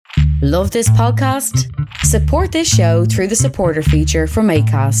Love this podcast? Support this show through the supporter feature from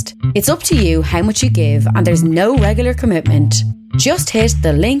Acast. It's up to you how much you give, and there's no regular commitment. Just hit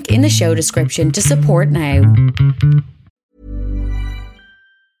the link in the show description to support now.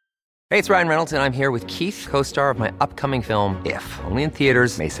 Hey, it's Ryan Reynolds, and I'm here with Keith, co-star of my upcoming film, If, only in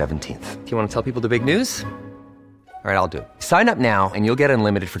theaters May 17th. Do you want to tell people the big news? All right, I'll do it. Sign up now and you'll get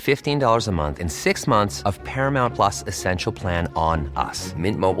unlimited for $15 a month and 6 months of Paramount Plus Essential Plan on us.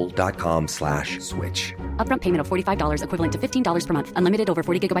 MintMobile.com/switch. Upfront payment of $45 equivalent to $15 per month. Unlimited over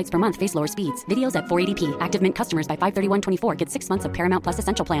 40 gigabytes per month. Face lower speeds. Videos at 480p. Active Mint customers by 531.24 get 6 months of Paramount Plus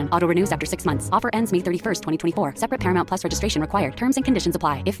Essential Plan. Auto renews after 6 months. Offer ends May 31st, 2024. Separate Paramount Plus registration required. Terms and conditions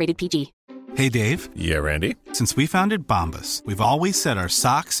apply if rated PG. Hey, Dave. Yeah, Randy. Since we founded Bombas, we've always said our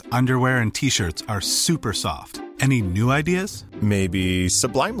socks, underwear, and T-shirts are super soft. Any new ideas? Maybe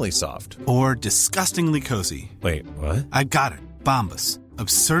sublimely soft. Or disgustingly cozy. Wait, what? I got it. Bombas.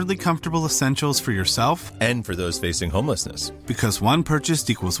 Absurdly comfortable essentials for yourself and for those facing homelessness. Because one purchased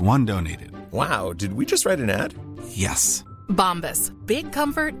equals one donated. Wow, did we just write an ad? Yes. Bombas. Big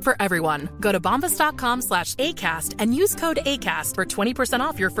comfort for everyone. Go to bombas.com/ACAST and use code ACAST for 20%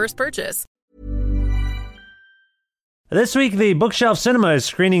 off your first purchase. This week, the Bookshelf Cinema is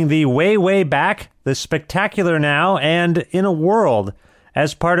screening The Way, Way Back, The Spectacular Now, and In a World.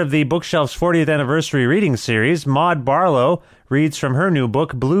 As part of the Bookshelf's 40th anniversary reading series, Maud Barlow reads from her new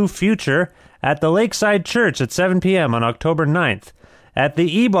book, Blue Future, at the Lakeside Church at 7 p.m. on October 9th. At the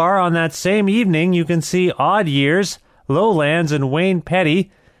E-Bar on that same evening, you can see Odd Years, Lowlands, and Wayne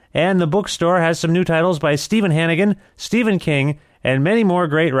Petty, and the bookstore has some new titles by Stephen Hannigan, Stephen King, and many more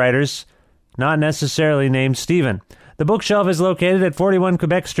great writers, not necessarily named Stephen. The Bookshelf is located at 41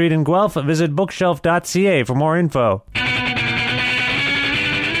 Quebec Street in Guelph. Visit bookshelf.ca for more info.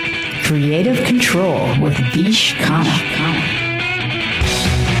 Creative Control with Vish Khanna.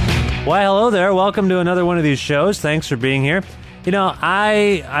 Why, hello there. Welcome to another one of these shows. Thanks for being here. You know,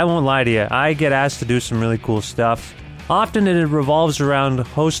 I won't lie to you. I get asked to do some really cool stuff. Often it revolves around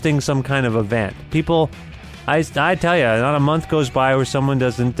hosting some kind of event. People, I tell you, not a month goes by where someone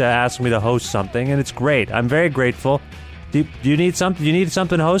doesn't ask me to host something, and it's great. I'm very grateful. Do you need something? You need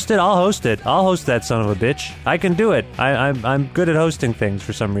something hosted? I'll host it. I'll host that son of a bitch. I can do it. I'm good at hosting things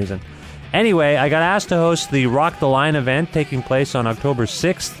for some reason. Anyway, I got asked to host the Rock the Line event taking place on October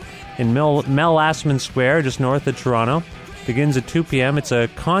 6th in Mel Lastman Square, just north of Toronto. Begins at 2 p.m. It's a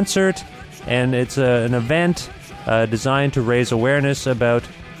concert, and it's an event designed to raise awareness about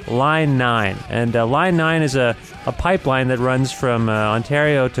Line 9. And Line 9 is a pipeline that runs from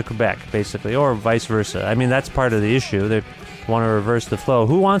Ontario to Quebec, basically, or vice versa. I mean, that's part of the issue. They want to reverse the flow.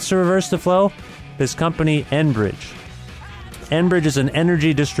 Who wants to reverse the flow? This company, Enbridge. Enbridge is an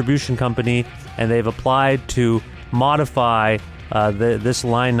energy distribution company, and they've applied to modify this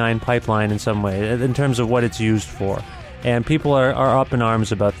Line 9 pipeline in some way, in terms of what it's used for. And people are up in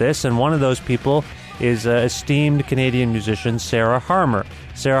arms about this, and one of those people is esteemed Canadian musician Sarah Harmer.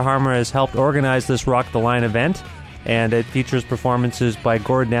 Sarah Harmer has helped organize this Rock the Line event, and it features performances by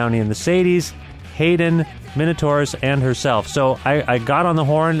Gord Downey and the Sadies, Hayden, Minotaurs, and herself. So I got on the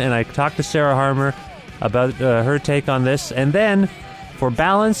horn and I talked to Sarah Harmer about her take on this, and then for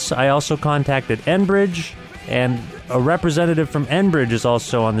balance, I also contacted Enbridge, and a representative from Enbridge is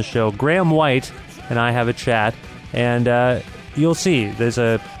also on the show. Graham White and I have a chat, and you'll see there's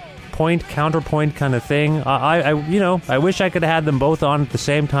a point-counterpoint kind of thing. I wish I could have had them both on at the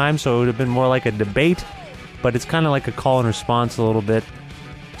same time, so it would have been more like a debate, but it's kind of like a call and response a little bit.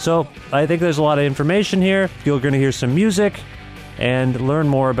 So I think there's a lot of information here. You're going to hear some music and learn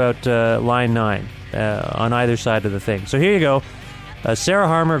more about Line 9 on either side of the thing. So here you go. Sarah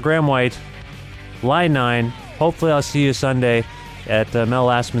Harmer, Graham White, Line 9. Hopefully I'll see you Sunday at Mel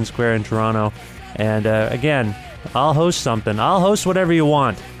Lastman Square in Toronto. And again, I'll host something. I'll host whatever you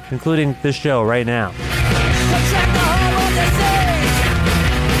want, including this show right now.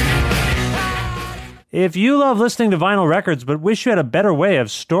 If you love listening to vinyl records but wish you had a better way of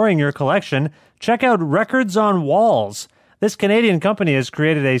storing your collection, check out Records on Walls. This Canadian company has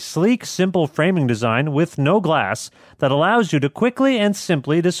created a sleek, simple framing design with no glass that allows you to quickly and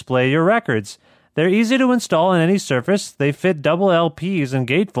simply display your records. They're easy to install on any surface, they fit double LPs and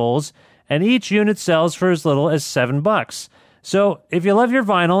gatefolds, and each unit sells for as little as $7. So, if you love your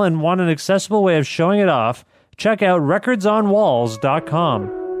vinyl and want an accessible way of showing it off, check out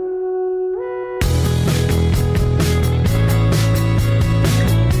recordsonwalls.com.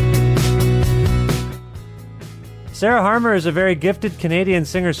 Sarah Harmer is a very gifted Canadian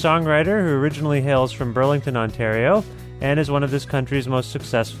singer-songwriter who originally hails from Burlington, Ontario, and is one of this country's most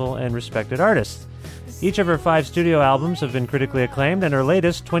successful and respected artists. Each of her 5 studio albums have been critically acclaimed, and her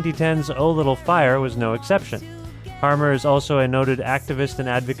latest, 2010's Oh Little Fire, was no exception. Harmer is also a noted activist and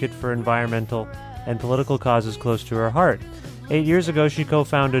advocate for environmental and political causes close to her heart. 8 years ago, she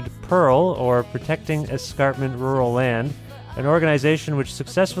co-founded Pearl, or Protecting Escarpment Rural Land, an organization which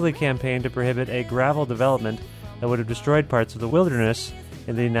successfully campaigned to prohibit a gravel development that would have destroyed parts of the wilderness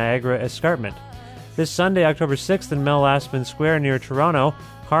in the Niagara Escarpment. This Sunday, October 6th, in Mel Lastman Square near Toronto,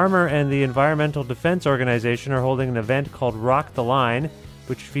 Harmer and the Environmental Defense Organization are holding an event called Rock the Line,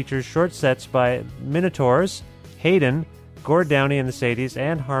 which features short sets by Minotaurs, Hayden, Gord Downey and the Sadies,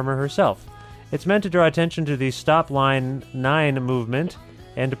 and Harmer herself. It's meant to draw attention to the Stop Line 9 movement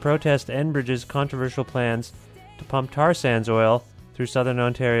and to protest Enbridge's controversial plans to pump tar sands oil through southern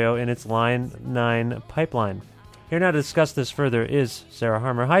Ontario in its Line 9 pipeline. Here now to discuss this further is Sarah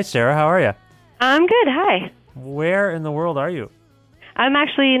Harmer. Hi, Sarah. How are you? I'm good. Hi. Where in the world are you? I'm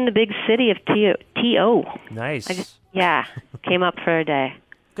actually in the big city of T.O. Nice. Came up for a day.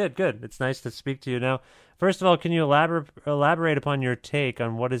 Good. It's nice to speak to you. Now, first of all, can you elaborate upon your take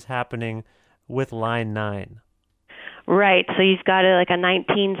on what is happening with Line 9? Right. So you've got a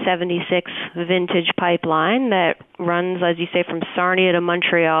 1976 vintage pipeline that runs, as you say, from Sarnia to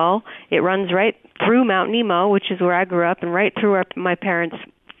Montreal. It runs right through Mount Nemo, which is where I grew up, and right through my parents'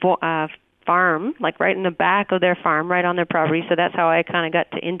 farm, like right in the back of their farm, right on their property. So that's how I kind of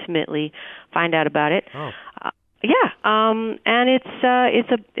got to intimately find out about it. Oh. And it's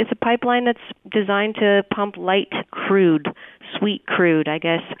a pipeline that's designed to pump light crude, sweet crude, I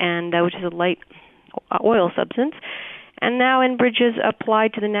guess, and which is a light oil substance. And now Enbridge has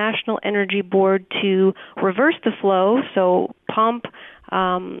applied to the National Energy Board to reverse the flow, so pump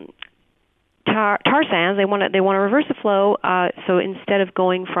tar sands. They want to reverse the flow. So instead of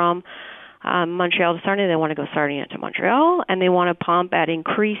going from Montreal to Sarnia, they want to go Sarnia to Montreal, and they want to pump at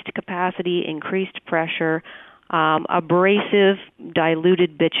increased capacity, increased pressure, abrasive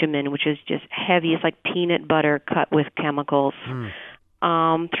diluted bitumen, which is just heavy. It's like peanut butter cut with chemicals.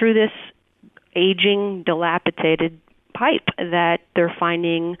 Through this aging, dilapidated pipe that they're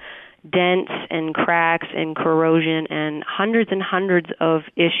finding dents and cracks and corrosion and hundreds of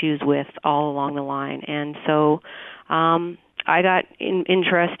issues with all along the line. And so I got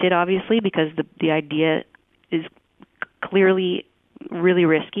interested, obviously, because the idea is clearly really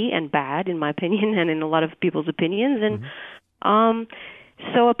risky and bad, in my opinion, and in a lot of people's opinions. And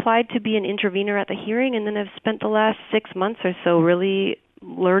so applied to be an intervener at the hearing, and then I've spent the last 6 months or so really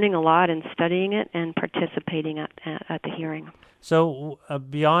learning a lot and studying it and participating at the hearing. So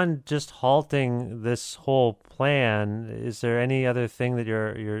beyond just halting this whole plan, is there any other thing that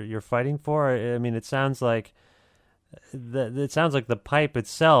you're fighting for? I mean, it sounds like the pipe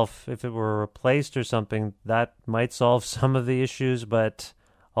itself, if it were replaced or something, that might solve some of the issues. But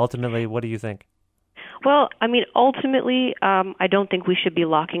ultimately, what do you think? Well, I mean, ultimately, I don't think we should be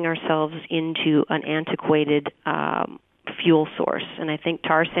locking ourselves into an antiquated fuel source. And I think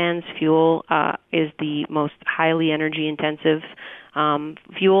tar sands fuel is the most highly energy-intensive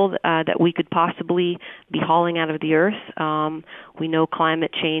fuel that we could possibly be hauling out of the earth. We know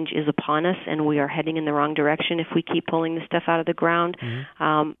climate change is upon us, and we are heading in the wrong direction if we keep pulling this stuff out of the ground.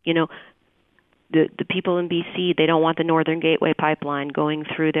 The people in BC, they don't want the Northern Gateway pipeline going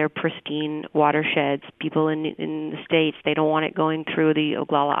through their pristine watersheds. People in the States, they don't want it going through the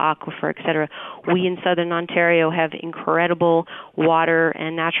Oglala Aquifer, et cetera. We in Southern Ontario have incredible water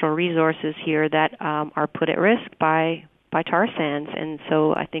and natural resources here that are put at risk by tar sands, and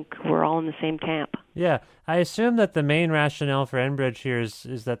so I think we're all in the same camp. Yeah, I assume that the main rationale for Enbridge here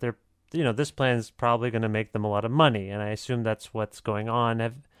is that they're, this plan is probably going to make them a lot of money, and I assume that's what's going on.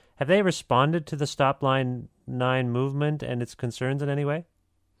 Have they responded to the Stop Line 9 movement and its concerns in any way?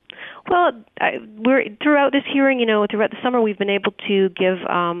 Well, we're throughout this hearing, throughout the summer, we've been able to give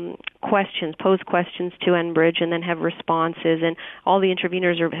pose questions to Enbridge, and then have responses, and all the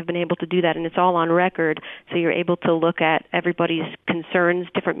interveners have been able to do that, and it's all on record. So you're able to look at everybody's concerns,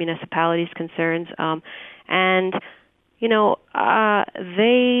 different municipalities' concerns, and nobody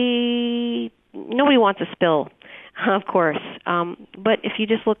wants a spill, of course. But if you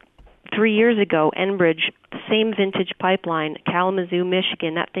just look 3 years ago, Enbridge, the same vintage pipeline, Kalamazoo,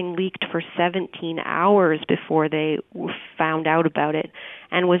 Michigan, that thing leaked for 17 hours before they found out about it,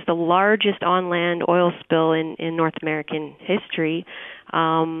 and was the largest on-land oil spill in North American history.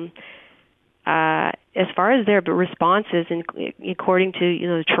 As far as their responses, and according to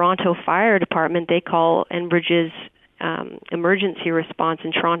the Toronto Fire Department, they call Enbridge's emergency response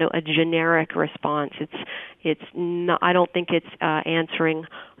in Toronto a generic response. It's not, I don't think it's answering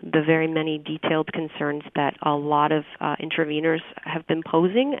the very many detailed concerns that a lot of interveners have been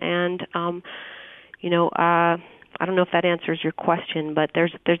posing, and I don't know if that answers your question, but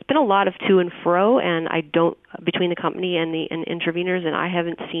there's been a lot of to and fro, and between the company and the interveners, and I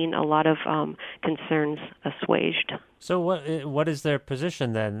haven't seen a lot of concerns assuaged. So what is their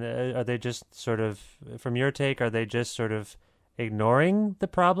position then? Are they just sort of, from your take, are they just sort of ignoring the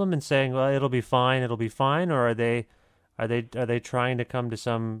problem and saying, well, it'll be fine, or are they trying to come to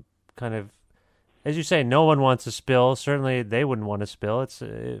some kind of, as you say, no one wants a spill. Certainly they wouldn't want a spill. It's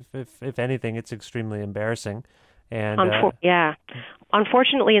if anything, it's extremely embarrassing. And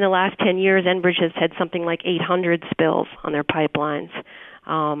unfortunately, in the last 10 years, Enbridge has had something like 800 spills on their pipelines.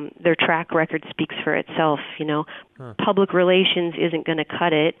 Their track record speaks for itself. Public relations isn't going to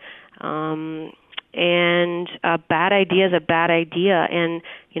cut it. And a bad idea is a bad idea. And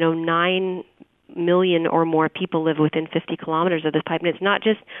 9 million or more people live within 50 kilometers of this pipe, and it's not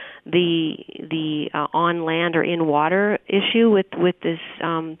just the on land or in water issue with this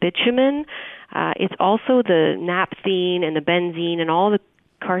bitumen. It's also the naphthene and the benzene and all the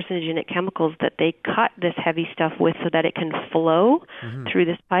carcinogenic chemicals that they cut this heavy stuff with so that it can flow through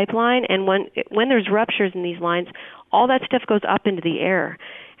this pipeline. And when there's ruptures in these lines, all that stuff goes up into the air.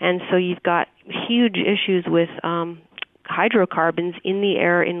 And so you've got huge issues with hydrocarbons in the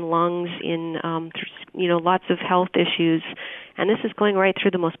air, in lungs, in lots of health issues, and this is going right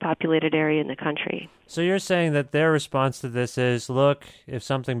through the most populated area in the country. So you're saying that their response to this is, look, if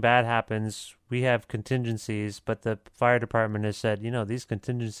something bad happens, we have contingencies, but the fire department has said, these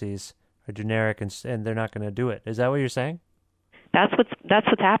contingencies are generic and they're not going to do it. Is that what you're saying? That's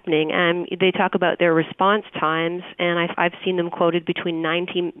what's happening. And they talk about their response times, and I've seen them quoted between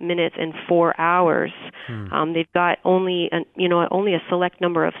 90 minutes and 4 hours. They've got only a select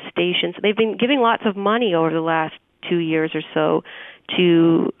number of stations. They've been giving lots of money over the last 2 years or so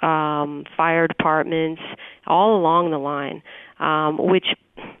to fire departments all along the line, which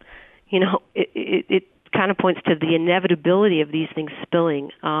it kind of points to the inevitability of these things spilling.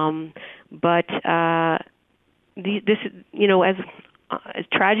 This, as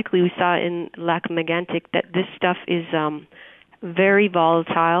tragically we saw in Lac Mégantic, that this stuff is very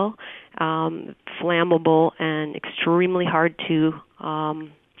volatile, flammable, and extremely hard to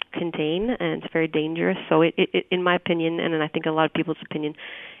contain, and it's very dangerous. So it, in my opinion, and I think a lot of people's opinion,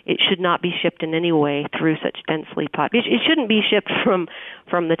 it should not be shipped in any way through such densely populated. It shouldn't be shipped from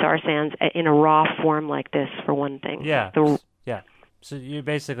the tar sands in a raw form like this, for one thing. Yeah. So you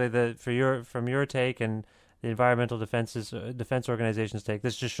basically, from your take and the environmental defense organizations take,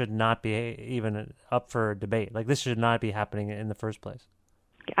 this just should not be even up for debate. Like, this should not be happening in the first place.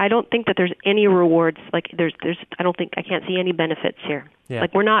 I don't think that there's any rewards. Like, I can't see any benefits here. Yeah.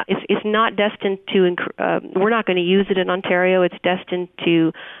 Like, it's not destined to, we're not going to use it in Ontario. It's destined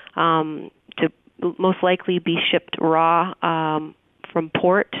to most likely be shipped raw from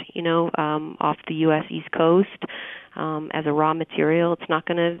port, off the U.S. East Coast as a raw material. It's not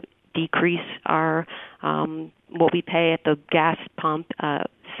going to decrease our what we pay at the gas pump.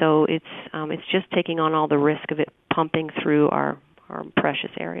 So it's just taking on all the risk of it pumping through our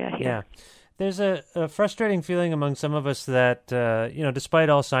precious area here. Yeah. There's a frustrating feeling among some of us that, despite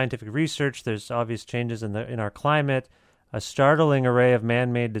all scientific research, there's obvious changes in our climate, a startling array of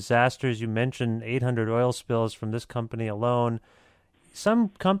man-made disasters. You mentioned 800 oil spills from this company alone. Some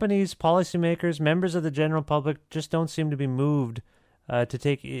companies, policymakers, members of the general public just don't seem to be moved to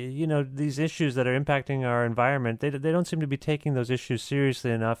take, these issues that are impacting our environment. They don't seem to be taking those issues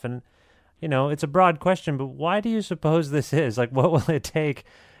seriously enough. And, it's a broad question, but why do you suppose this is? Like, what will it take?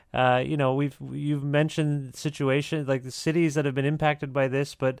 You've mentioned situations like the cities that have been impacted by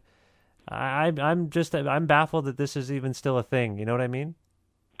this, but I'm baffled that this is even still a thing. You know what I mean?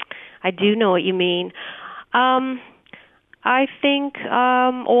 I do know what you mean. I think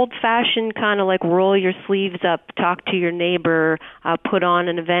old-fashioned kind of like roll your sleeves up, talk to your neighbor, put on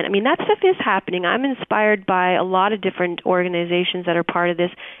an event. I mean, that stuff is happening. I'm inspired by a lot of different organizations that are part of this.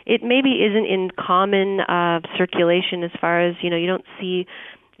 It maybe isn't in common circulation as far as, you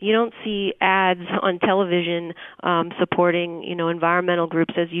don't see ads on television supporting, environmental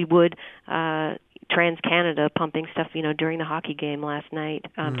groups as you would TransCanada pumping stuff, during the hockey game last night,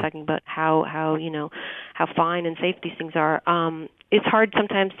 talking about how fine and safe these things are. It's hard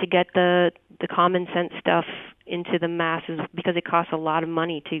sometimes to get the common sense stuff into the masses because it costs a lot of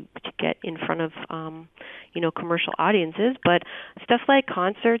money to get in front of commercial audiences. But stuff like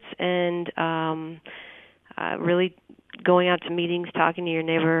concerts and really going out to meetings, talking to your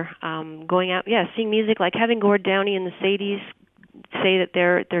neighbor, going out, seeing music, like having Gord Downey and the Sadies say that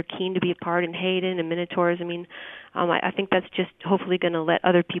they're keen to be a part in Hayden and Minotaurs. I mean, I think that's just hopefully going to let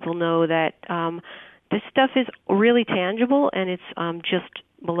other people know that this stuff is really tangible and it's just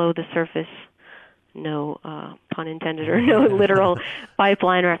below the surface no pun intended or no literal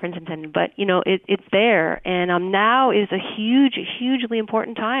pipeline reference intended, but it's there, and now is a hugely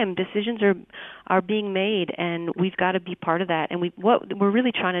important time. Decisions are being made, and we've got to be part of that. And what we're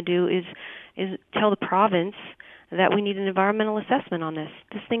really trying to do is tell the province that we need an environmental assessment on this.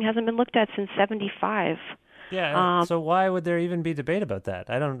 This thing hasn't been looked at since '75. Yeah. So why would there even be debate about that?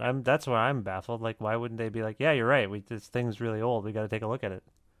 That's why I'm baffled. Like, why wouldn't they be like, yeah, you're right. This thing's really old. We got to take a look at it.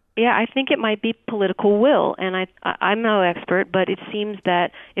 Yeah, I think it might be political will, and I'm no expert, but it seems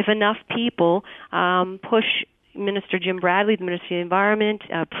that if enough people push Minister Jim Bradley, the Ministry of the Environment,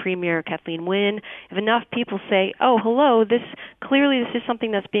 Premier Kathleen Wynne, if enough people say, oh, hello, this is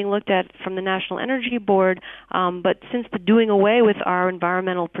something that's being looked at from the National Energy Board, but since the doing away with our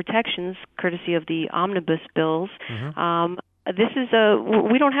environmental protections, courtesy of the omnibus bills, we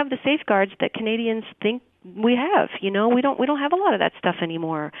don't have the safeguards that Canadians think we have. We don't have a lot of that stuff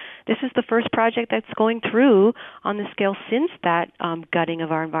anymore. This is the first project that's going through on the scale since that gutting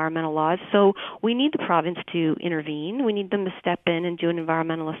of our environmental laws. So we need the province to intervene. We need them to step in and do an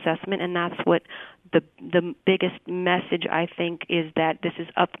environmental assessment, and that's what the biggest message, I think, is that this is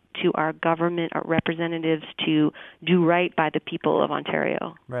up to our government, our representatives, to do right by the people of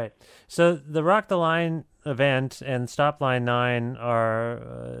Ontario. Right. So the Rock the Line event and Stop Line 9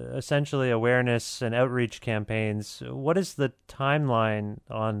 are essentially awareness and outreach campaigns. What is the timeline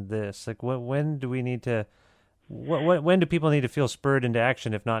on this? Like, when do we need to? When do people need to feel spurred into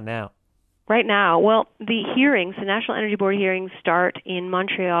action, if not now? Right now, well, the National Energy Board hearings start in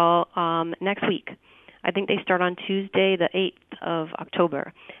Montreal next week. I think they start on Tuesday, the 8th of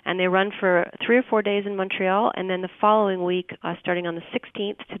October, and they run for 3 or 4 days in Montreal, and then the following week, starting on the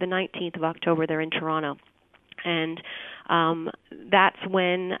 16th to the 19th of October, they're in Toronto. And that's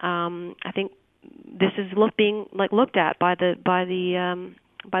when I think this is being looked at by the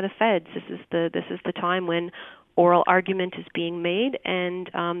feds. This is the time when oral argument is being made, and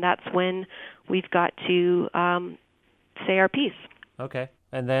that's when we've got to say our piece. Okay.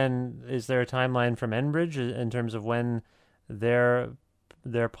 And then is there a timeline from Enbridge in terms of when their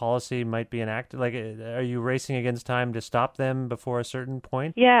policy might be enacted? Like, are you racing against time to stop them before a certain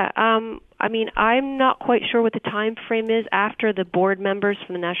point? Yeah. I mean, I'm not quite sure what the time frame is after the board members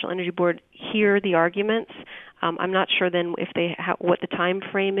from the National Energy Board hear the arguments. I'm not sure then if what the time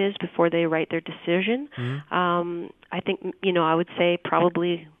frame is before they write their decision. Mm-hmm. I think, I would say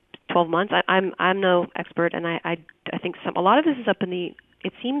probably 12 months. I'm no expert, and I think a lot of this is up in the.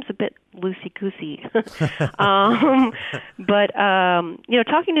 It seems a bit loosey-goosey. But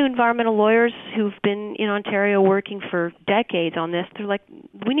talking to environmental lawyers who've been in Ontario working for decades on this, they're like,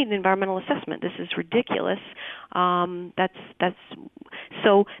 we need an environmental assessment. This is ridiculous. That's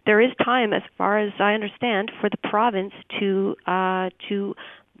so there is time, as far as I understand, for the province to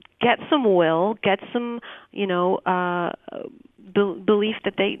get some will, get some, belief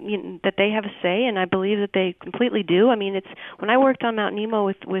that they have a say, and I believe that they completely do. I mean, it's when I worked on Mount Nemo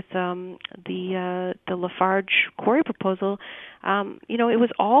with the Lafarge quarry proposal. It was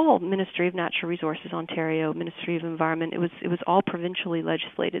all Ministry of Natural Resources Ontario, Ministry of Environment. It was all provincially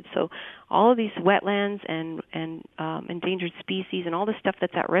legislated. So all of these wetlands and endangered species and all the stuff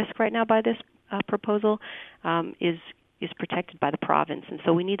that's at risk right now by this proposal is protected by the province. And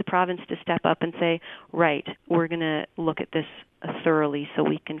so we need the province to step up and say, right, we're going to look at this thoroughly so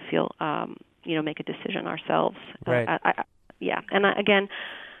we can feel, make a decision ourselves. Right. And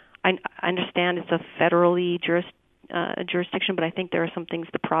I understand it's a federally jurisdiction, but I think there are some things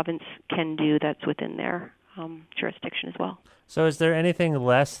the province can do that's within their jurisdiction as well. So is there anything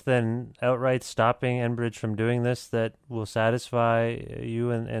less than outright stopping Enbridge from doing this that will satisfy you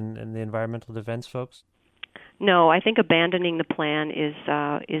and the environmental defense folks? No, I think abandoning the plan is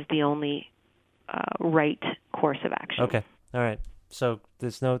the only right course of action. Okay, all right. So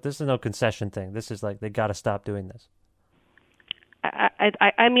this is no concession thing. This is like they got to stop doing this.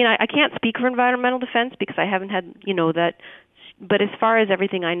 I mean, I can't speak for environmental defense because I haven't had that. But as far as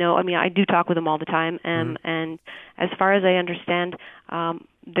everything I know, I mean, I do talk with them all the time, and as far as I understand,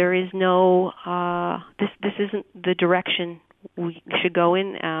 there is no. This isn't the direction we should go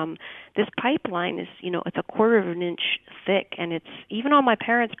in. This pipeline is, it's a quarter of an inch thick, and it's even on my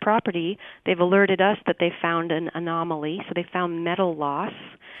parents' property. They've alerted us that they found an anomaly, so they found metal loss.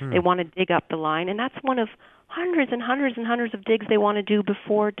 They want to dig up the line, and that's one of hundreds and hundreds and hundreds of digs they want to do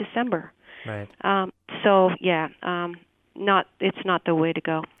before December. Right. It's not the way to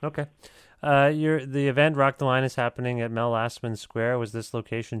go. Okay. The event Rock the Line is happening at Mel Lastman Square. Was this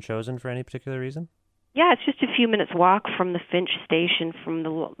location chosen for any particular reason? Yeah, it's just a few minutes walk from the Finch station. From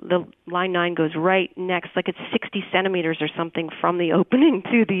the Line 9 goes right next, like it's 60 centimeters or something from the opening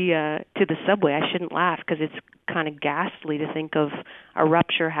to the subway. I shouldn't laugh because it's kind of ghastly to think of a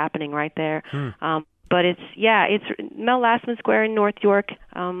rupture happening right there. But it's Mel Lastman Square in North York.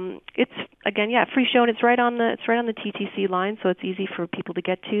 It's again, free show, and it's right on the TTC line, so it's easy for people to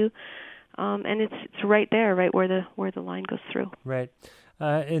get to. And it's right there, right where the line goes through. Right.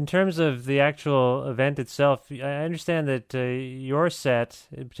 In terms of the actual event itself, I understand that your set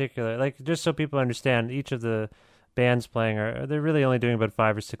in particular, like just so people understand, each of the bands playing they're really only doing about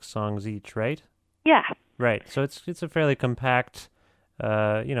 5 or 6 songs each, right? Yeah. Right. So it's a fairly compact.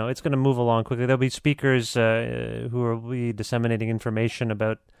 It's going to move along quickly. There'll be speakers who will be disseminating information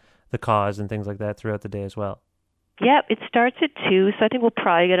about the cause and things like that throughout the day as well. Yep, it starts at 2, so I think we'll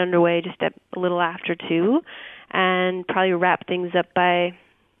probably get underway just at a little after 2, and probably wrap things up by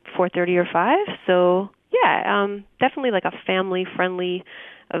 4:30 or 5. So definitely like a family-friendly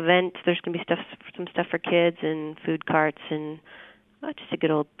event. There's going to be some stuff for kids and food carts, and just a good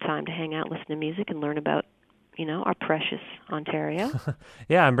old time to hang out, listen to music, and learn about our precious Ontario.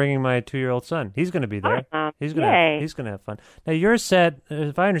 Yeah, I'm bringing my 2-year-old son. He's going to be there. Awesome. He's going to have fun. Now, your set,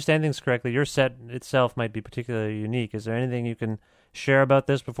 if I understand things correctly, your set itself might be particularly unique. Is there anything you can share about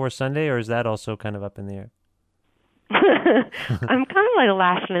this before Sunday, or is that also kind of up in the air? I'm kind of like a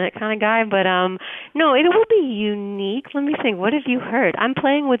last-minute kind of guy, but no, it will be unique. Let me think. What have you heard? I'm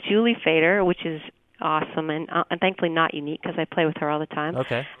playing with Julie Fader, which is awesome, and thankfully not unique because I play with her all the time.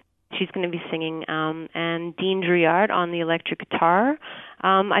 Okay. She's going to be singing, and Dean Driard on the electric guitar.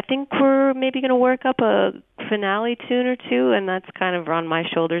 I think we're maybe going to work up a finale tune or two, and that's kind of on my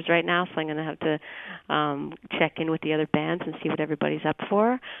shoulders right now, so I'm going to have to check in with the other bands and see what everybody's up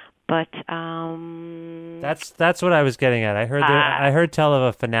for. But that's what I was getting at. I heard tell of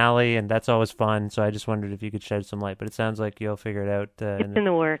a finale, and that's always fun, so I just wondered if you could shed some light. But it sounds like you'll figure it out. It's in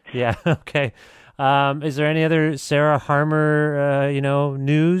the works. Yeah, okay. Is there any other Sarah Harmer,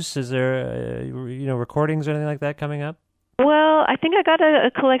 news? Is there, recordings or anything like that coming up? Well, I think I got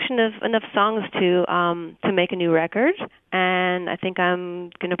a collection of enough songs to make a new record, and I think I'm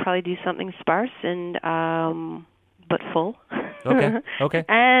going to probably do something sparse and but full. Okay.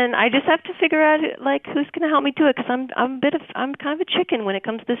 And I just have to figure out who's going to help me do it, because I'm kind of a chicken when it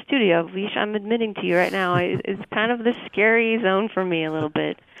comes to the studio. Vish, I'm admitting to you right now, it's kind of the scary zone for me a little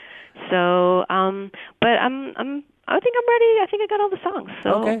bit. So, but I think I'm ready. I think I got all the songs.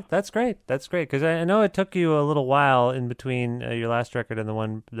 So. Okay, that's great. Because I know it took you a little while in between your last record and the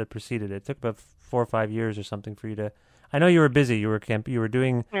one that preceded it. It took about 4 or 5 years or something for you to. I know you were busy. You were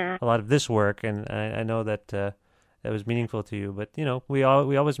doing a lot of this work, and I know that that was meaningful to you. But we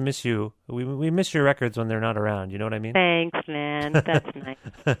always miss you. We miss your records when they're not around. You know what I mean? Thanks, man. That's nice.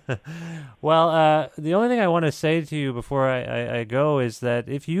 Well, the only thing I want to say to you before I go is that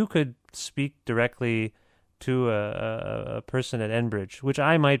if you could speak directly to a person at Enbridge, which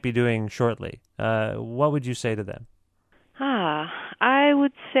I might be doing shortly, what would you say to them? I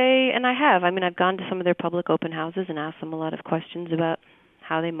would say, and I have. I mean, I've gone to some of their public open houses and asked them a lot of questions about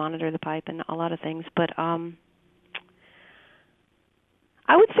how they monitor the pipe and a lot of things. But I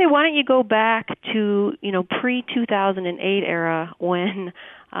would say, why don't you go back to, pre-2008 era when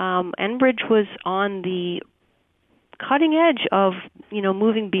Enbridge was on the cutting edge of,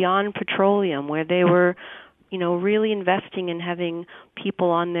 moving beyond petroleum, where they were, really investing in having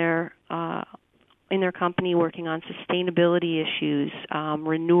people on their in their company working on sustainability issues,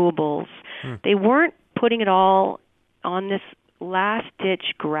 renewables. They weren't putting it all on this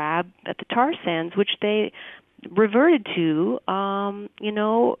last-ditch grab at the tar sands, which they reverted to, around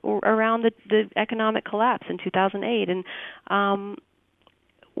the economic collapse in 2008. And,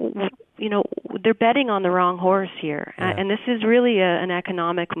 they're betting on the wrong horse here. Yeah. And this is really an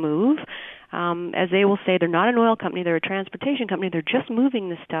economic move. As they will say, they're not an oil company, they're a transportation company. They're just moving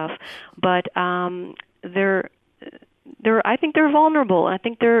the stuff. But I think they're vulnerable. I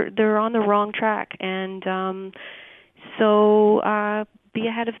think they're on the wrong track. And so be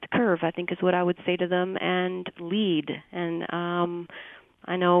ahead of the curve, I think, is what I would say to them, and lead. And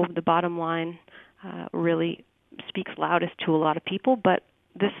I know the bottom line really speaks loudest to a lot of people, but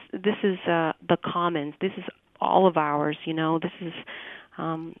this is the commons. This is all of ours. This is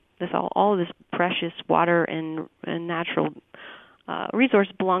all of this precious water and natural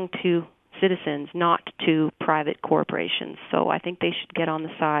resource belong to citizens, not to private corporations. So I think they should get on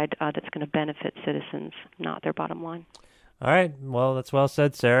the side that's going to benefit citizens, not their bottom line. All right. Well, that's well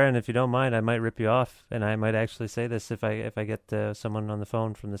said, Sarah. And if you don't mind, I might rip you off, and I might actually say this if I get someone on the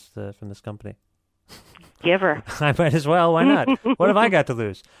phone from this company. Giver. I might as well. Why not? What have I got to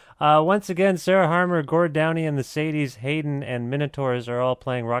lose? Once again, Sarah Harmer, Gord Downey, and the Sadies, Hayden, and Minotaurs are all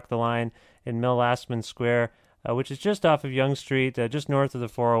playing Rock the Line in Mill Lastman Square, which is just off of Yonge Street, just north of the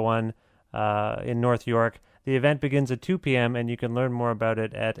 401 in North York. The event begins at 2 p.m., and you can learn more about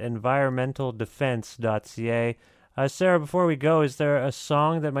it at environmentaldefense.ca. Sarah, before we go, is there a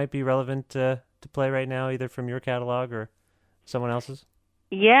song that might be relevant to play right now, either from your catalog or someone else's?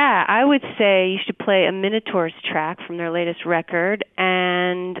 Yeah, I would say you should play a Minotaurs track from their latest record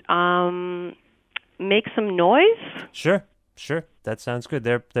and make some noise. Sure. That sounds good.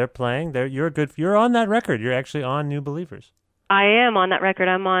 They're playing. You're on that record. You're actually on New Believers. I am on that record.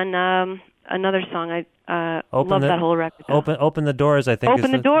 I'm on another song. I love that whole record. Open the Doors, I think.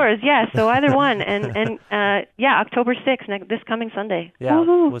 Open the Doors, yeah. So either one. And October 6th, this coming Sunday. Yeah,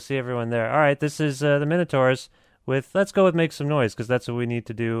 Woo-hoo. We'll see everyone there. All right, this is the Minotaurs let's go with Make Some Noise, because that's what we need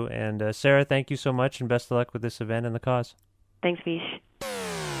to do. And Sarah, thank you so much, and best of luck with this event and the cause. Thanks, Vish.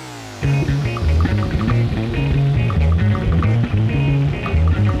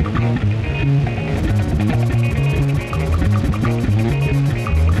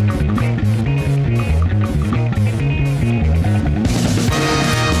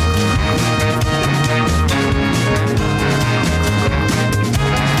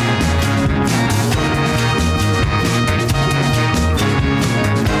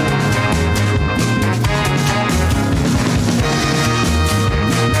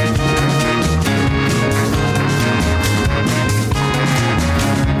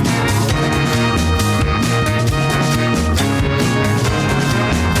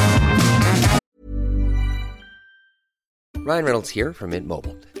 Ryan Reynolds here from Mint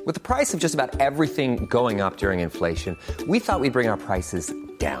Mobile. With the price of just about everything going up during inflation, we thought we'd bring our prices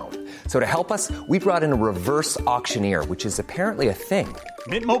down. So to help us, we brought in a reverse auctioneer, which is apparently a thing.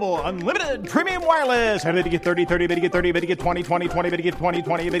 Mint Mobile Unlimited Premium Wireless. How to get 30, 30, bit to get 30, bit to get 20, 20, 20, bit to get 20,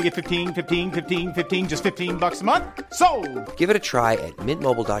 20, bit to get 15, 15, 15, 15, just $15 a month? Sold! Give it a try at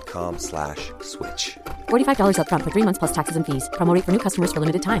mintmobile.com/switch. $45 up front for 3 months plus taxes and fees. Promo rate for new customers for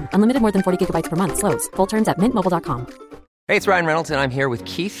limited time. Unlimited more than 40 gigabytes per month. Slows full terms at mintmobile.com. Hey, it's Ryan Reynolds, and I'm here with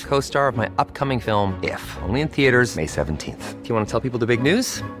Keith, co-star of my upcoming film, If, only in theaters May 17th. Do you want to tell people the big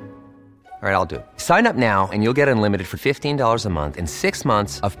news? All right, I'll do it. Sign up now and you'll get unlimited for $15 a month and 6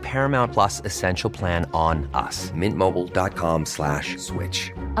 months of Paramount Plus Essential Plan on us.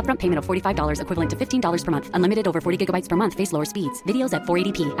 mintmobile.com/switch. Upfront payment of $45 equivalent to $15 per month. Unlimited over 40 gigabytes per month. Face lower speeds. Videos at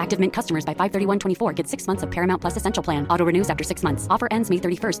 480p. Active Mint customers by 531.24 get 6 months of Paramount Plus Essential Plan. Auto renews after 6 months. Offer ends May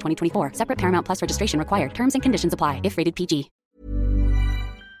 31st, 2024. Separate Paramount Plus registration required. Terms and conditions apply if rated PG.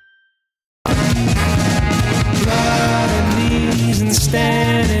 And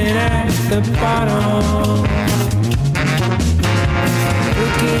standing at the bottom,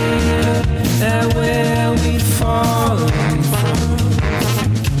 looking up at where we've fallen from.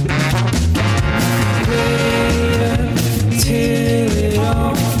 Wait up till it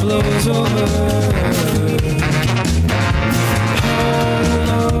all blows over. Hold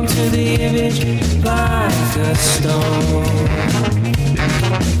on to the image like a stone.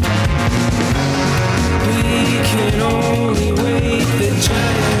 We can only wait the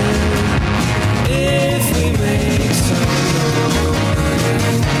giant if we make some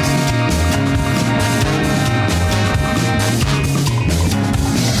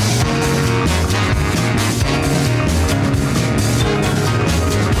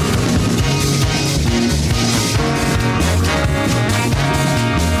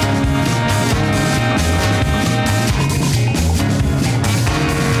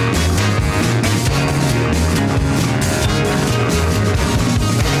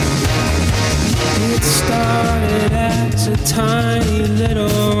It started as a tiny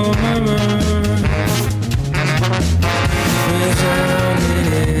little murmur,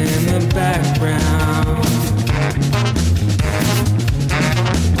 resounding in the background.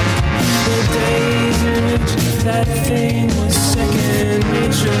 The days in which that thing was second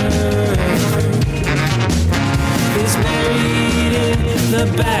nature is buried in the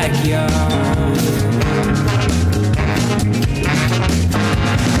backyard.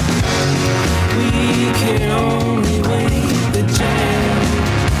 We can only wait the jam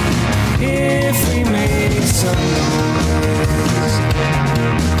if we make some noise.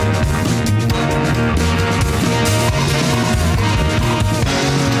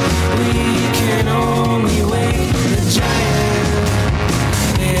 We can only wait the giant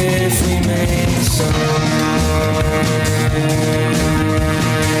if we make some noise.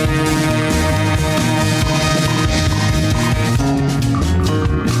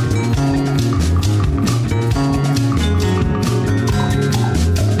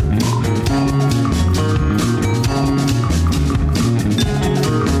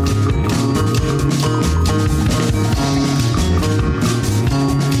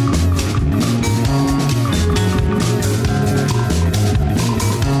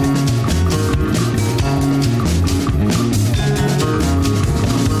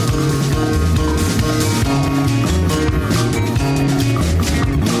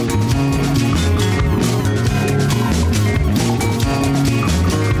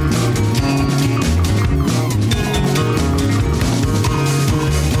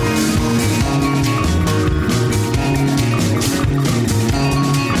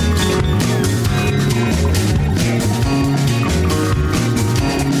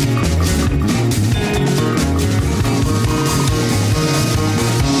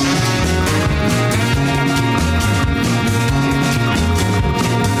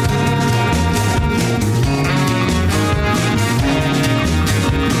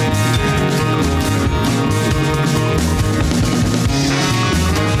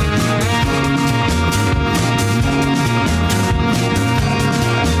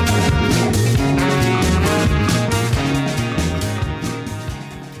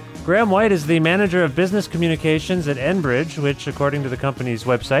 Graham White is the manager of business communications at Enbridge, which, according to the company's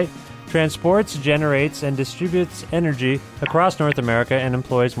website, transports, generates, and distributes energy across North America and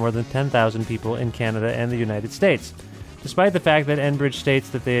employs more than 10,000 people in Canada and the United States. Despite the fact that Enbridge states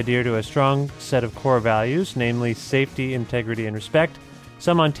that they adhere to a strong set of core values, namely safety, integrity, and respect,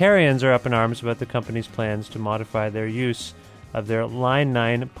 some Ontarians are up in arms about the company's plans to modify their use of their Line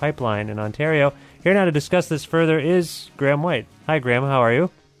 9 pipeline in Ontario. Here now to discuss this further is Graham White. Hi, Graham. How are you?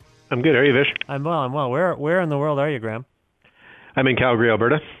 I'm good. How are you, Vish? I'm well. Where in the world are you, Graham? I'm in Calgary,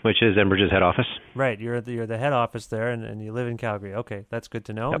 Alberta, which is Enbridge's head office. Right. You're the head office there, and you live in Calgary. Okay, that's good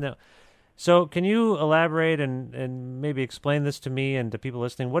to know. Yep. Now, so can you elaborate and maybe explain this to me and to people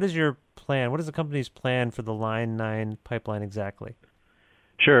listening? What is your plan? What is the company's plan for the Line 9 pipeline exactly?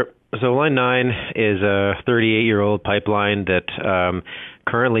 Sure. So Line 9 is a 38-year-old pipeline that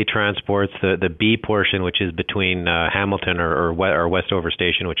currently transports the B portion, which is between Hamilton or Westover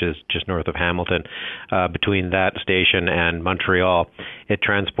Station, which is just north of Hamilton, between that station and Montreal. It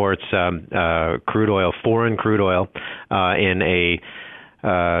transports crude oil, foreign crude oil, in a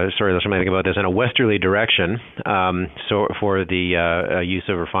let's think about this, in a westerly direction, so for the use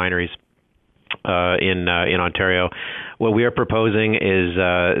of refineries in Ontario. What we are proposing is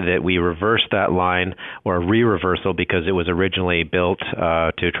that we reverse that line, or a re-reversal, because it was originally built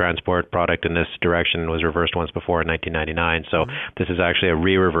to transport product in this direction, was reversed once before in 1999. So this is actually a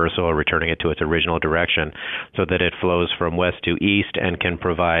re-reversal, returning it to its original direction, so that it flows from west to east and can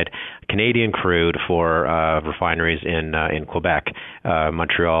provide Canadian crude for refineries in Quebec,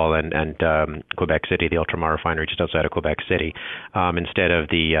 Montreal, and Quebec City, the Ultramar refinery just outside of Quebec City, instead of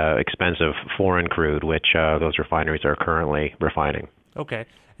the expensive foreign crude, which those refineries are currently refining. Okay.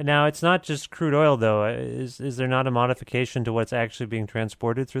 And now, it's not just crude oil, though. Is there not a modification to what's actually being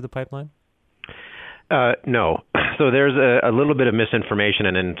transported through the pipeline? No. So there's a little bit of misinformation,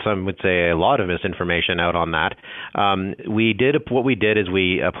 and then some would say a lot of misinformation out on that. What we did is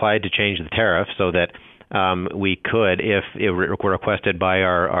we applied to change the tariff so that we could, if it were requested by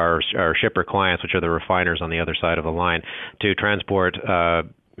our shipper clients, which are the refiners on the other side of the line, to transport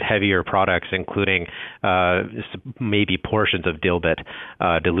heavier products, including maybe portions of dilbit,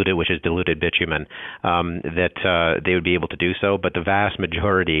 which is diluted bitumen, that they would be able to do so. But the vast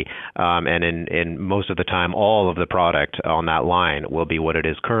majority, and in most of the time, all of the product on that line will be what it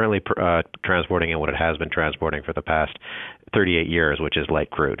is currently transporting and what it has been transporting for the past 38 years, which is light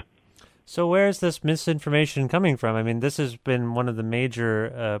crude. So where is this misinformation coming from? I mean, this has been one of the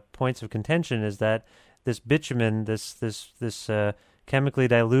major points of contention, is that this bitumen, this chemically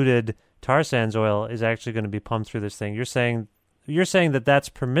diluted tar sands oil, is actually going to be pumped through this thing. You're saying that that's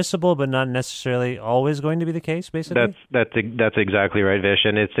permissible, but not necessarily always going to be the case, basically? That's exactly right, Vish.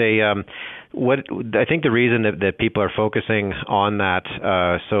 And it's what I think the reason that people are focusing on that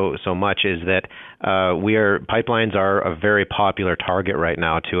so much is that pipelines are a very popular target right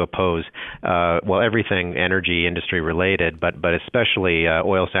now to oppose everything energy industry related, but especially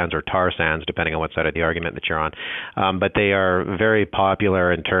oil sands or tar sands, depending on what side of the argument that you're on. But they are very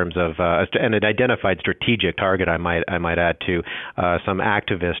popular in terms of and an identified strategic target, I might add, to some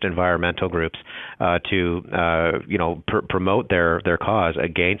activist environmental groups to promote their cause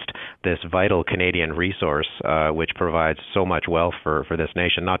against this vital Canadian resource, which provides so much wealth for this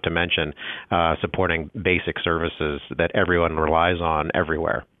nation, not to mention supporting basic services that everyone relies on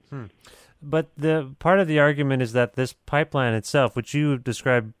everywhere. But the part of the argument is that this pipeline itself, which you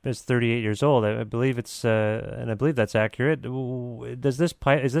describe as 38 years old, I believe it's, and I believe that's accurate. Is this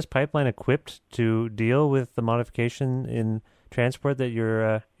pipeline equipped to deal with the modification in transport that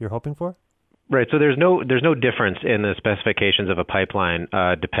you're hoping for? Right. So there's no difference in the specifications of a pipeline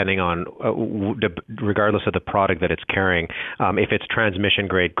depending on regardless of the product that it's carrying, if it's transmission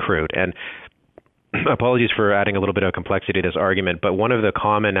grade crude. And apologies for adding a little bit of complexity to this argument, but one of the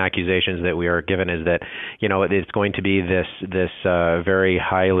common accusations that we are given is that, it's going to be this very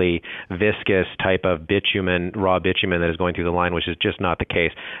highly viscous type of raw bitumen that is going through the line, which is just not the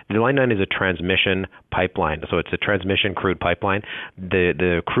case. The Line 9 is a transmission pipeline, so it's a transmission crude pipeline.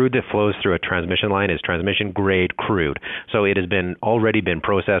 The crude that flows through a transmission line is transmission grade crude, so it has already been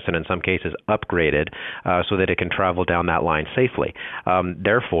processed and in some cases upgraded so that it can travel down that line safely.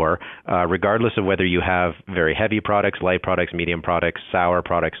 Therefore, regardless of whether whether you have very heavy products, light products, medium products, sour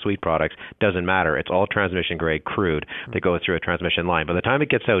products, sweet products, doesn't matter. It's all transmission grade crude that goes through a transmission line. By the time it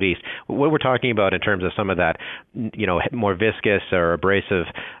gets out east, what we're talking about in terms of some of that, more viscous or abrasive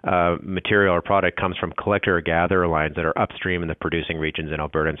material or product comes from collector or gatherer lines that are upstream in the producing regions in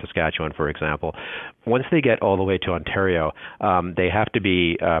Alberta and Saskatchewan, for example. Once they get all the way to Ontario, they have to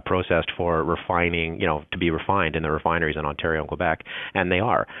be processed for refining, to be refined in the refineries in Ontario and Quebec, and they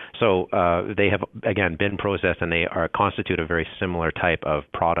are. So they have, again, been processed, and they constitute a very similar type of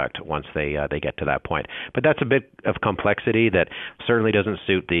product once they get to that point. But that's a bit of complexity that certainly doesn't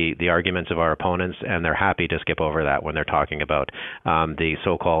suit the arguments of our opponents, and they're happy to skip over that when they're talking about the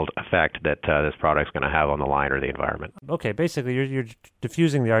so-called effect that this product's going to have on the line or the environment. Okay, basically you're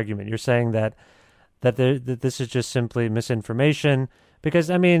diffusing the argument. You're saying that this is just simply misinformation. Because,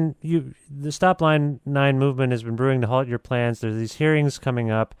 the Stop Line 9 movement has been brewing to halt your plans. There's these hearings coming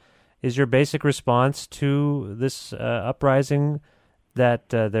up. Is your basic response to this uprising that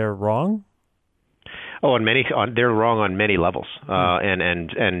they're wrong? Oh, they're wrong on many levels,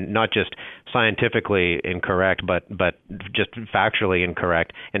 and not just scientifically incorrect, but just factually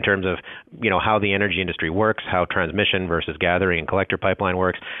incorrect in terms of how the energy industry works, how transmission versus gathering and collector pipeline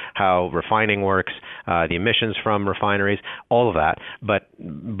works, how refining works, the emissions from refineries, all of that.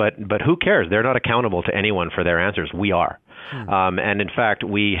 But who cares? They're not accountable to anyone for their answers. We are. And in fact,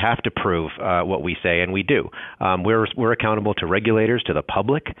 we have to prove what we say, and we do. We're accountable to regulators, to the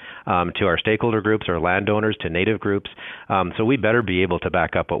public, to our stakeholder groups, our landowners, to native groups. So we better be able to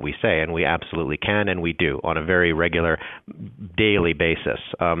back up what we say, and we absolutely can, and we do on a very regular, daily basis.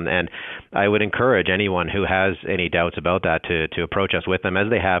 And I would encourage anyone who has any doubts about that to approach us with them, as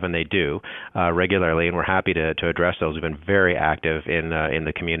they have and they do regularly, and we're happy to address those. We've been very active in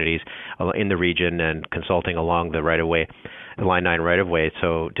the communities in the region and consulting along the right-of-way, the Line 9 right-of-way,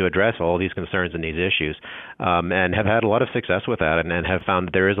 so to address all these concerns and these issues, and have had a lot of success with that, and have found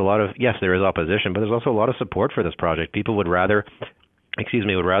that there is there is opposition, but there's also a lot of support for this project. People would rather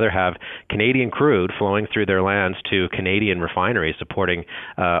have Canadian crude flowing through their lands to Canadian refineries, supporting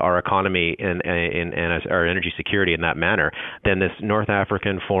our economy and our energy security in that manner, than this North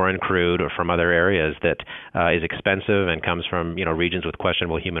African foreign crude or from other areas that is expensive and comes from regions with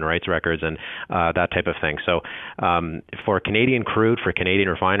questionable human rights records and that type of thing. So for Canadian crude, for Canadian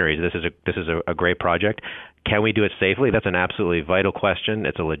refineries, this is a great project. Can we do it safely? That's an absolutely vital question.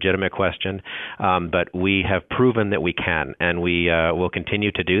 It's a legitimate question, but we have proven that we can, and we will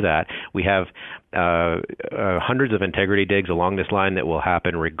continue to do that. We have hundreds of integrity digs along this line that will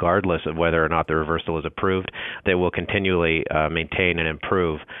happen regardless of whether or not the reversal is approved, that will continually maintain and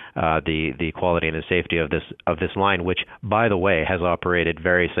improve the quality and the safety of this line, which, by the way, has operated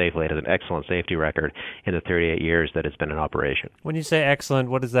very safely. It has an excellent safety record in the 38 years that it's been in operation. When you say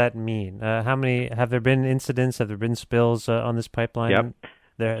excellent, what does that mean? How many have there been incidents? Have there been spills on this pipeline? Yep.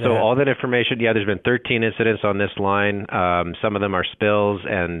 So all that information, there's been 13 incidents on this line. Some of them are spills,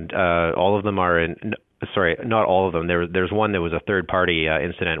 and all of them are not all of them. There's one that was a third-party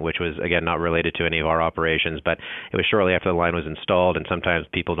incident, which was, again, not related to any of our operations, but it was shortly after the line was installed, and sometimes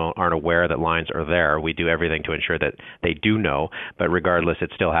people aren't aware that lines are there. We do everything to ensure that they do know, but regardless,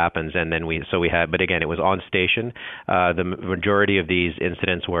 it still happens. And then but again, it was on station. The majority of these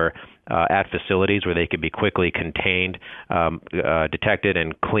incidents were at facilities where they could be quickly contained, detected,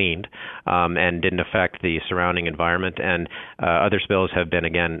 and cleaned, and didn't affect the surrounding environment. And other spills have been,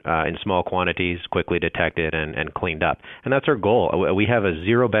 again, in small quantities, quickly detected and cleaned up. And that's our goal. We have a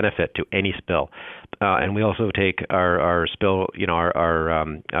zero benefit to any spill. And we also take our spill,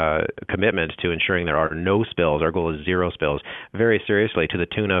 our commitment to ensuring there are no spills. Our goal is zero spills, very seriously, to the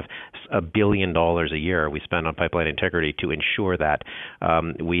tune of $1 billion a year we spend on pipeline integrity to ensure that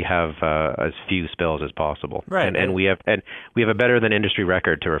we have as few spills as possible. Right. And we have a better than industry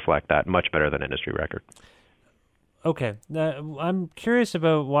record to reflect that, much better than industry record. Okay. I'm curious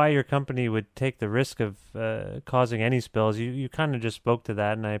about why your company would take the risk of causing any spills. You kind of just spoke to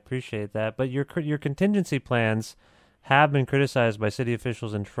that, and I appreciate that. But your contingency plans have been criticized by city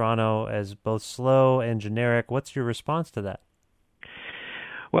officials in Toronto as both slow and generic. What's your response to that?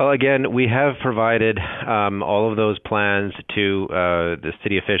 Well, again, we have provided all of those plans to the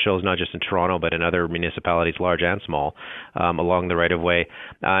city officials, not just in Toronto, but in other municipalities, large and small, along the right-of-way.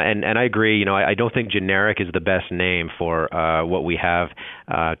 And I agree, I don't think generic is the best name for what we have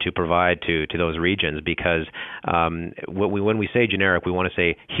to provide to those regions, because when we say generic, we want to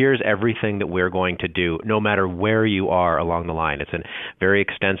say, here's everything that we're going to do, no matter where you are along the line. It's a very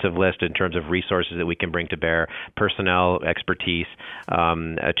extensive list in terms of resources that we can bring to bear, personnel, expertise,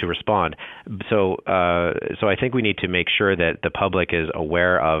 to respond. So I think we need to make sure that the public is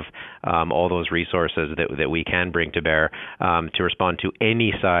aware of all those resources that we can bring to bear to respond to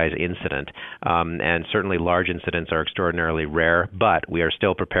any size incident. And certainly large incidents are extraordinarily rare, but we are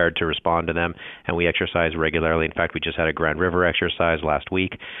still prepared to respond to them, and we exercise regularly. In fact, we just had a Grand River exercise last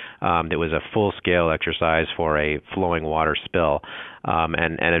week. It was a full-scale exercise for a flowing water spill.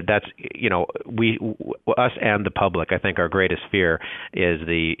 And that's, us and the public, I think our greatest fear is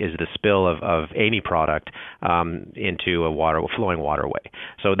the spill of any product into a flowing waterway.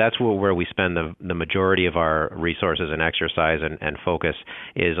 So that's where we spend the majority of our resources and exercise and focus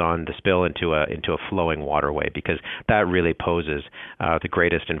is on the spill into a flowing waterway, because that really poses the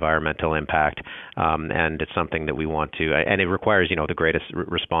greatest environmental impact, and it's something that we want to, and it requires the greatest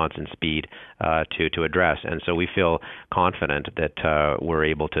response and speed to address. And so we feel confident that we're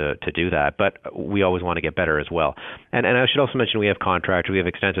able to do that, but we always want to get better as well. And I should also mention we have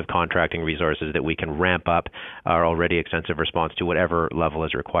extensive contracting resources that we can ramp up our already extensive response to whatever level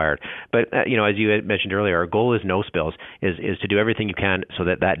is required. But as you had mentioned earlier, our goal is no spills, is to do everything you can so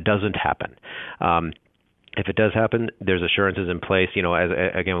that doesn't happen. If it does happen, there's assurances in place.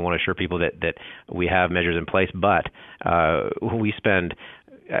 Again, we want to assure people that we have measures in place, but we spend,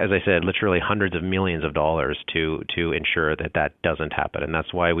 as I said, literally hundreds of millions of dollars to ensure that doesn't happen. And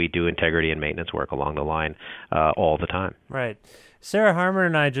that's why we do integrity and maintenance work along the line all the time. Right. Sarah Harmer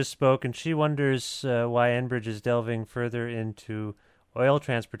and I just spoke, and she wonders why Enbridge is delving further into oil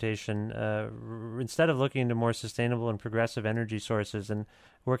transportation instead of looking into more sustainable and progressive energy sources and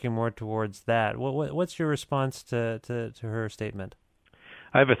working more towards that. What's your response to her statement?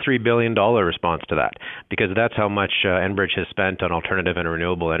 I have a $3 billion response to that, because that's how much Enbridge has spent on alternative and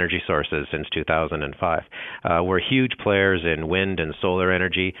renewable energy sources since 2005. We're huge players in wind and solar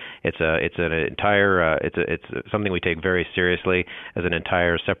energy. It's something we take very seriously as an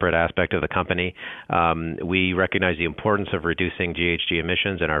entire separate aspect of the company. We recognize the importance of reducing GHG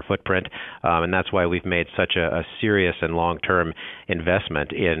emissions in our footprint, and that's why we've made such a serious and long-term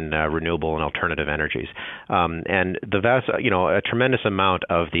investment in renewable and alternative energies. And the vast, a tremendous amount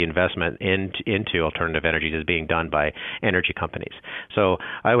of the investment into alternative energies is being done by energy companies. So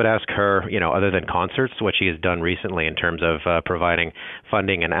I would ask her, other than concerts, what she has done recently in terms of providing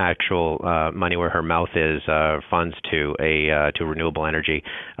funding and actual money where her mouth is, funds to renewable energy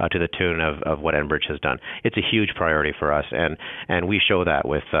to the tune of what Enbridge has done. It's a huge priority for us, and we show that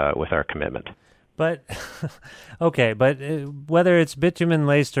with our commitment. But, okay, but whether it's bitumen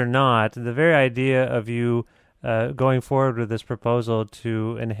laced or not, the very idea of you going forward with this proposal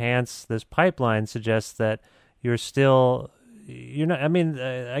to enhance this pipeline suggests that you're not,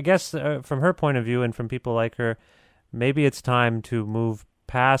 I guess from her point of view and from people like her, maybe it's time to move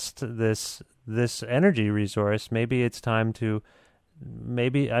past this energy resource. Maybe it's time to,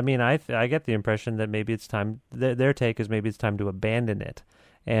 I get the impression that maybe it's time, their take is maybe it's time to abandon it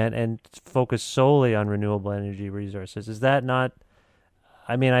and focus solely on renewable energy resources. Is that not,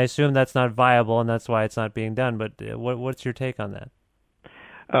 I assume that's not viable, and that's why it's not being done. But what's your take on that?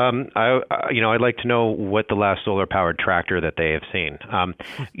 I'd like to know what the last solar-powered tractor that they have seen.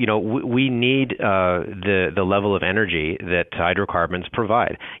 We need the level of energy that hydrocarbons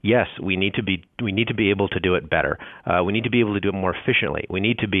provide. Yes, we need to be able to do it better. We need to be able to do it more efficiently. We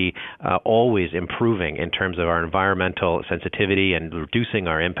need to be always improving in terms of our environmental sensitivity and reducing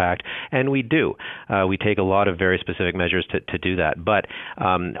our impact, and we do. We take a lot of very specific measures to do that. But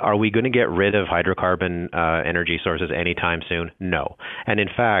are we going to get rid of hydrocarbon energy sources anytime soon? No. And in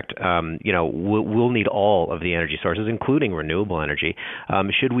fact, we'll need all of the energy sources, including renewable energy.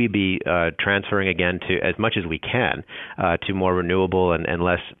 Should we be transferring again to as much as we can to more renewable and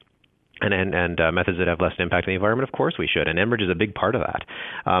less and methods that have less impact on the environment? Of course we should, and Enbridge is a big part of that.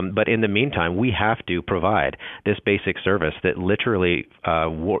 But in the meantime, we have to provide this basic service that literally,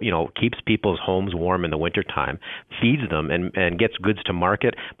 keeps people's homes warm in the wintertime, feeds them and gets goods to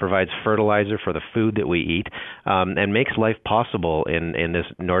market, provides fertilizer for the food that we eat, and makes life possible in this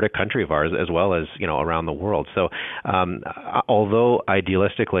Nordic country of ours, as well as around the world. So, although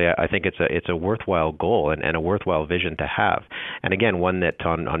idealistically, I think it's a worthwhile goal and a worthwhile vision to have, and again, one that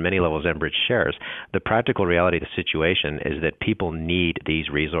on many levels Enbridge shares. The practical reality of the situation is that people need these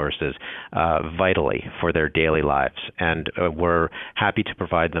resources vitally for their daily lives, and we're happy to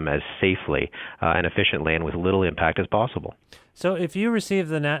provide them as safely and efficiently and with little impact as possible. So if you receive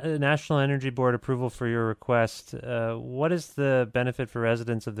the National Energy Board approval for your request, what is the benefit for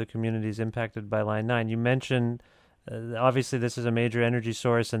residents of the communities impacted by Line 9? You mentioned, obviously, this is a major energy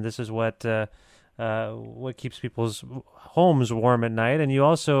source, and this is what keeps people's homes warm at night. And you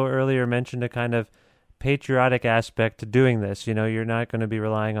also earlier mentioned a kind of patriotic aspect to doing this. You're not going to be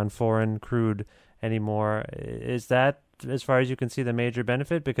relying on foreign crude anymore. Is that as far as you can see, the major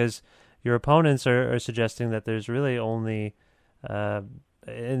benefit? Because your opponents are suggesting that there's really only,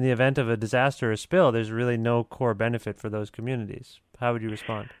 in the event of a disaster or spill, there's really no core benefit for those communities. How would you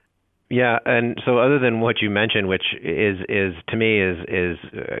respond? Yeah, and so other than what you mentioned, which is to me is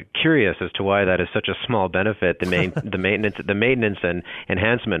curious as to why that is such a small benefit, the maintenance and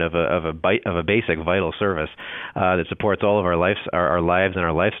enhancement of a basic vital service that supports all of our lives and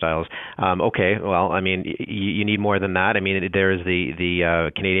our lifestyles. Okay, well, I mean, you need more than that. I mean, there's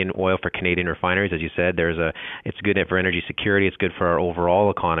the Canadian oil for Canadian refineries, as you said. It's good for energy security. It's good for our overall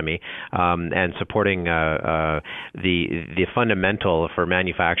economy, and supporting the fundamental for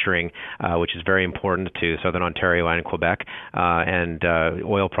manufacturing. Which is very important to Southern Ontario and Quebec, and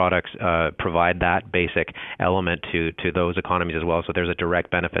oil products provide that basic element to those economies as well. So there's a direct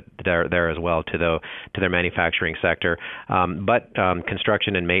benefit there as well to their manufacturing sector. But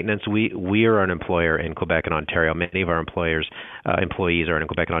construction and maintenance, we are an employer in Quebec and Ontario. Many of our employees are in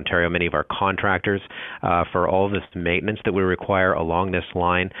Quebec and Ontario. Many of our contractors for all of this maintenance that we require along this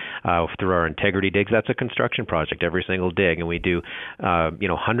line through our integrity digs. That's a construction project every single dig, and we do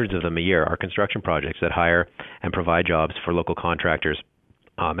hundreds of them a year. Are construction projects that hire and provide jobs for local contractors,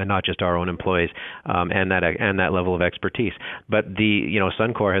 and not just our own employees, and that level of expertise. But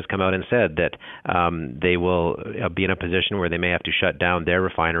Suncor has come out and said that they will be in a position where they may have to shut down their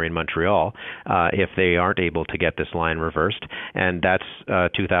refinery in Montreal if they aren't able to get this line reversed, and that's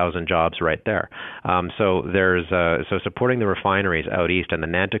 2,000 jobs right there. So supporting the refineries out east, and the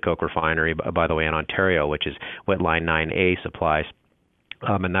Nanticoke refinery, by the way, in Ontario, which is what Line 9A supplies.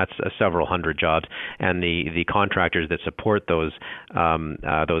 And that's several hundred jobs, and the contractors that support those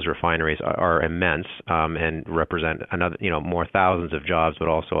refineries are immense, and represent another more thousands of jobs, but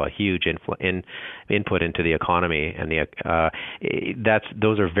also a huge input into the economy, and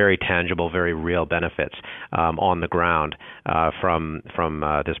those are very tangible, very real benefits on the ground from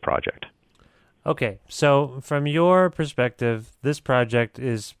this project. Okay, so from your perspective, this project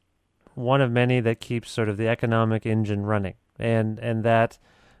is one of many that keeps sort of the economic engine running. And that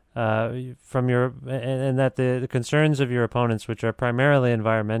the concerns of your opponents, which are primarily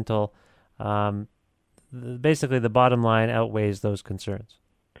environmental, basically the bottom line outweighs those concerns.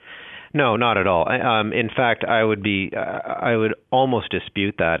 No, not at all. In fact, I would almost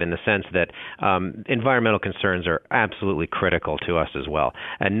dispute that in the sense that environmental concerns are absolutely critical to us as well,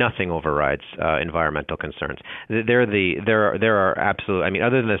 and nothing overrides environmental concerns. There are absolute. I mean,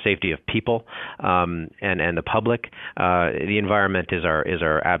 other than the safety of people and the public, the environment is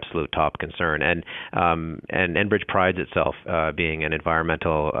our absolute top concern. And Enbridge prides itself being an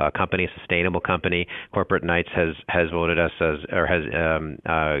environmental company, a sustainable company. Corporate Knights has voted us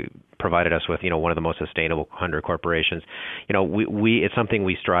provided us with one of the most sustainable 100 corporations. It's something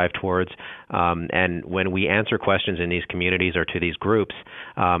we strive towards, and when we answer questions in these communities or to these groups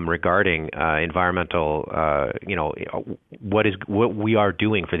regarding environmental, what we are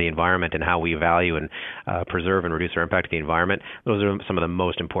doing for the environment and how we value and preserve and reduce our impact to the environment, those are some of the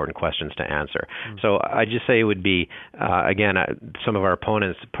most important questions to answer. So I just say it would be some of our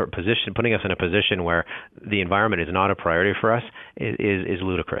opponents' putting us in a position where the environment is not a priority for us is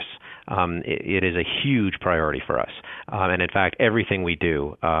ludicrous. It is a huge priority for us. And in fact, everything we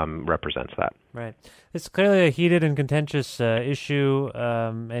do represents that. Right. It's clearly a heated and contentious issue,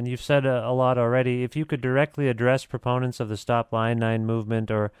 and you've said a lot already. If you could directly address proponents of the Stop Line 9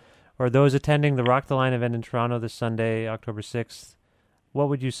 movement or those attending the Rock the Line event in Toronto this Sunday, October 6th, what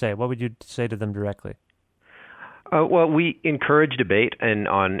would you say? What would you say to them directly? Well, we encourage debate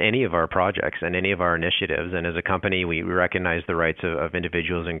on any of our projects and any of our initiatives. And as a company, we recognize the rights of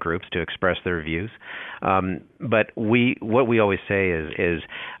individuals and groups to express their views. But what we always say is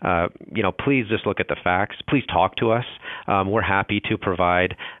please just look at the facts. Please talk to us. We're happy to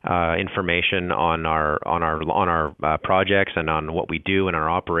provide information on our projects and on what we do and our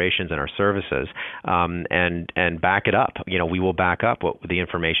operations and our services, and back it up. We will back up the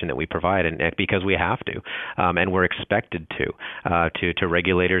information that we provide, and because we have to, and we're expected to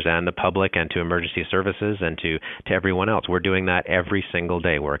regulators and the public and to emergency services and to everyone else. We're doing that every single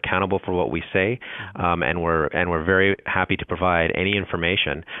day. We're accountable for what we say, and we're very happy to provide any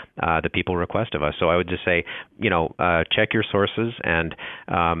information that people request of us. So I would just say, check your sources and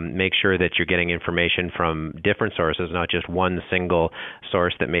make sure that you're getting information from different sources, not just one single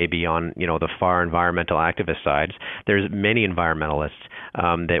source that may be on the far environmental activist sides. There's many environmentalists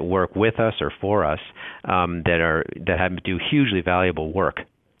that work with us or for us that do hugely valuable work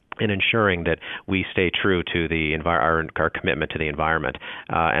in ensuring that we stay true to the our commitment to the environment,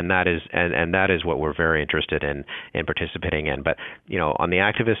 and that is what we're very interested in participating in. But on the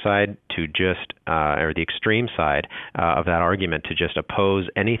activist side, to just or the extreme side of that argument, to just oppose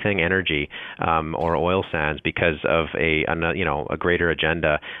anything energy or oil sands because of a greater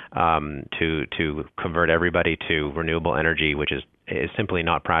agenda to convert everybody to renewable energy, which is simply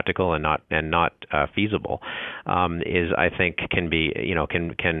not practical and not feasible, is, I think, can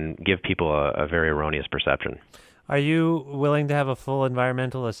give people a very erroneous perception. Are you willing to have a full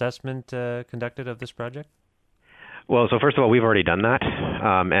environmental assessment conducted of this project? Well, so first of all, we've already done that,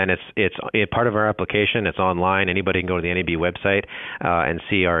 and it's part of our application. It's online. Anybody can go to the NEB website and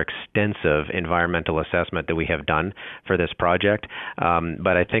see our extensive environmental assessment that we have done for this project.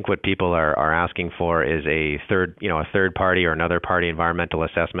 But I think what people are asking for is a third party or another party environmental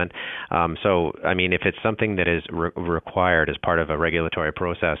assessment. So, I mean, if it's something that is required as part of a regulatory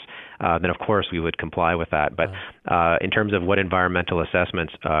process, then of course we would comply with that. But in terms of what environmental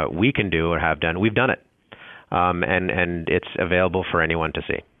assessments we can do or have done, we've done it. And it's available for anyone to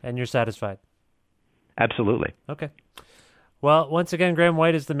see. And you're satisfied? Absolutely. Okay. Well, once again, Graham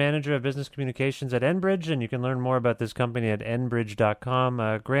White is the manager of business communications at Enbridge, and you can learn more about this company at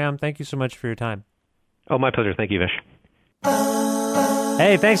enbridge.com. Graham, thank you so much for your time. Oh, my pleasure. Thank you, Vish.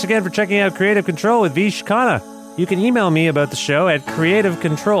 Hey, thanks again for checking out Creative Control with Vish Khanna. You can email me about the show at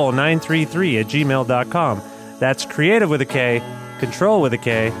creativecontrol933@gmail.com. That's creative with a K, control with a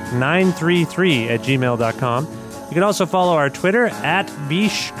K, 933@gmail.com. You can also follow our Twitter at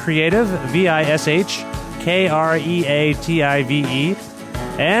Vish Creative, VishKreative.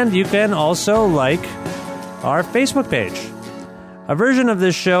 And you can also like our Facebook page. A version of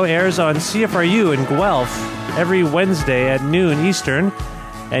this show airs on CFRU in Guelph every Wednesday at noon Eastern.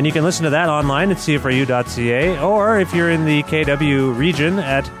 And you can listen to that online at cfru.ca, or if you're in the KW region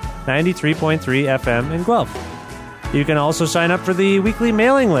at 93.3 FM in Guelph. You can also sign up for the weekly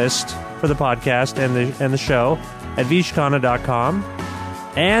mailing list for the podcast and the show at vishkhanna.com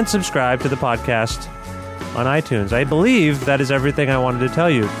and subscribe to the podcast on iTunes. I believe that is everything I wanted to tell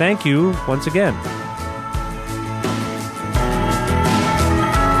you. Thank you once again.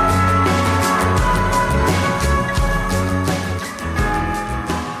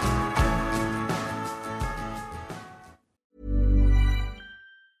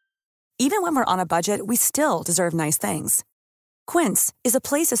 Even when we're on a budget, we still deserve nice things. Quince is a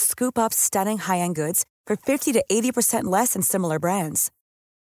place to scoop up stunning high-end goods for 50 to 80% less than similar brands.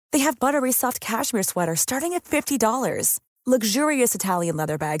 They have buttery soft cashmere sweaters starting at $50, luxurious Italian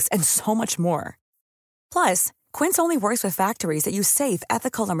leather bags, and so much more. Plus, Quince only works with factories that use safe,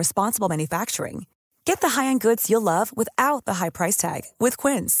 ethical, and responsible manufacturing. Get the high-end goods you'll love without the high price tag with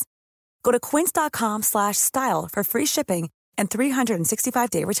Quince. Go to quince.com/style for free shipping and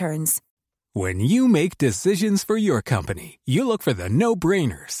 365-day returns. When you make decisions for your company, you look for the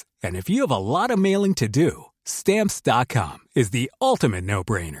no-brainers. And if you have a lot of mailing to do, Stamps.com is the ultimate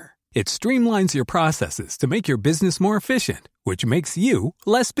no-brainer. It streamlines your processes to make your business more efficient, which makes you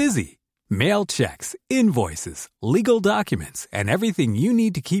less busy. Mail checks, invoices, legal documents, and everything you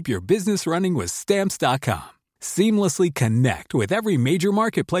need to keep your business running with Stamps.com. Seamlessly connect with every major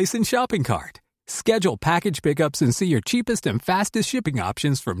marketplace and shopping cart. Schedule package pickups and see your cheapest and fastest shipping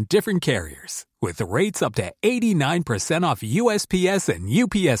options from different carriers, with rates up to 89% off USPS and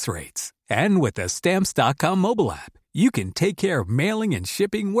UPS rates. And with the Stamps.com mobile app, you can take care of mailing and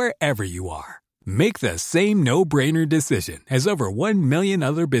shipping wherever you are. Make the same no-brainer decision as over 1 million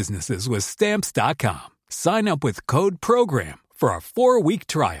other businesses with Stamps.com. Sign up with code PROGRAM for a 4-week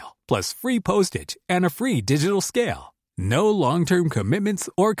trial, plus free postage and a free digital scale. No long-term commitments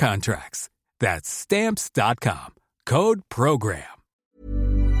or contracts. That's Stamps.com. Code PROGRAM.